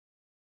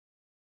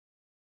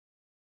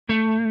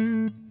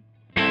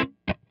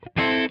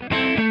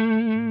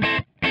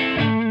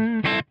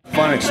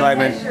fun,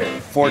 excitement,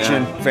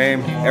 fortune,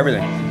 fame,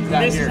 everything.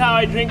 This is how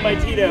I drink my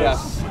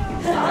Tito's.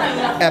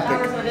 Epic.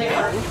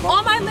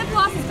 All my lip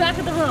gloss is back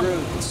at the room.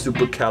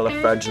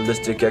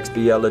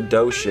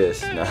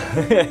 Supercalifragilisticexpialidocious. No.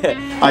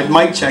 I'd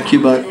mic check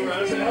you, but...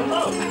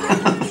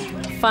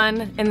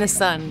 Fun in the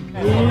sun.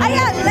 I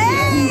got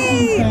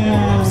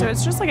laid! So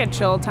it's just like a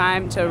chill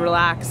time to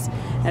relax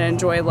and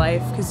enjoy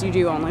life because you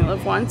do only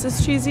live once,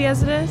 as cheesy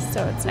as it is,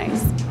 so it's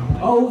nice.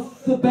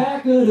 Off the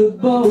back of the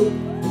boat.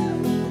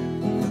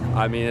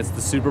 I mean, it's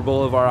the Super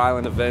Bowl of our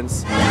island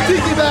events.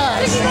 Tiki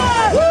bash!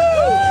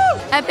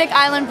 Epic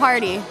island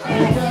party.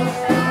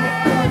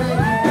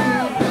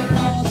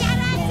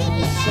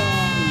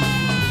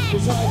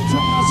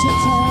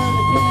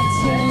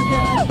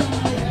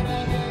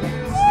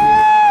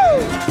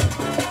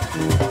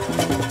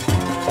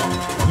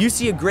 You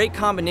see a great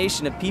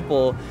combination of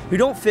people who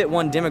don't fit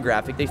one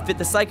demographic. They fit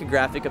the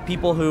psychographic of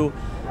people who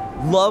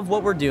love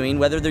what we're doing,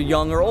 whether they're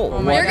young or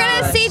old. You're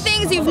gonna see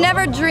things you've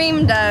never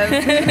dreamed of.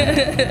 Tiki!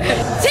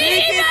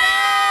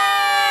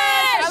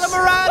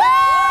 Islamorada!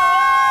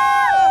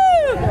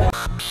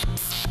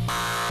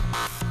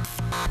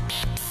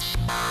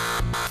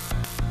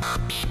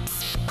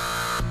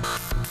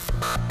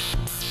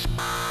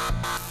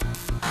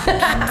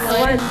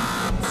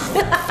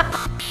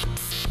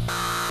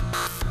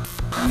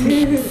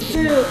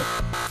 Two.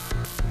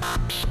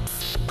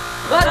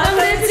 Welcome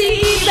to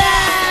Tiki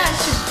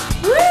Bash!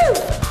 Woo!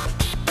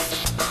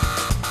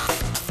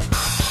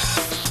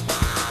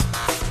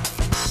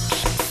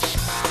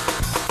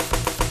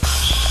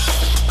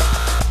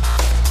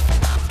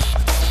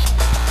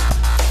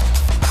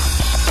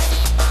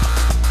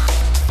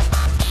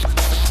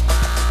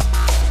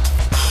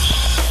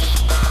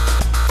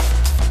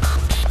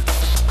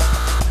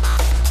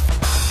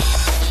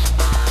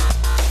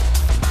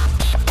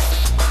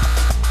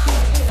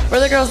 We're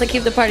the girls that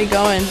keep the party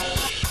going.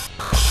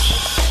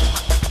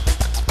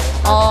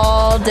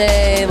 All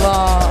day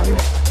long.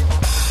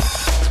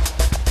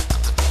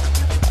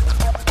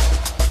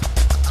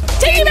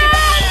 Tiki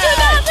Bash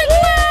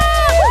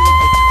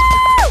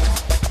 2012! Woo!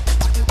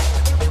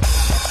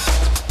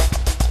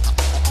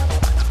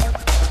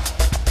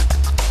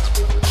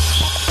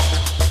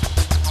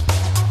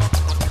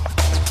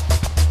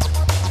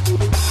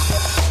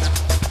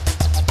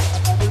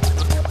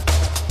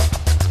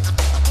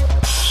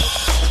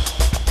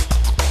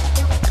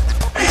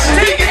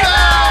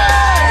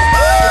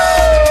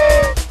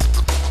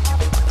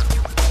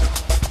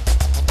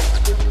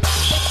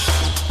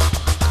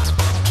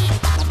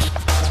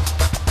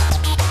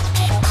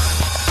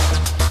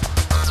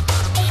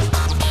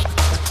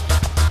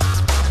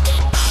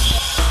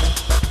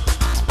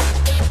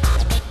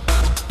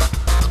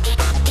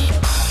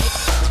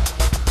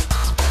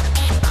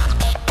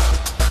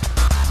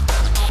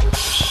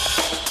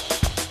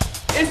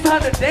 It's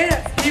time to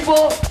dance,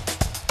 people!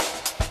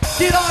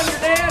 Get on your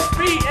dance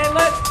feet and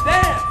let's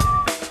dance!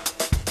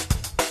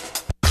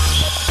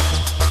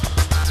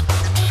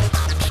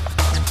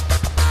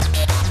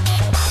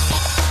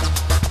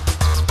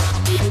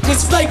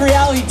 This is like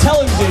reality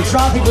television,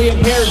 tropically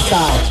impaired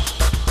style.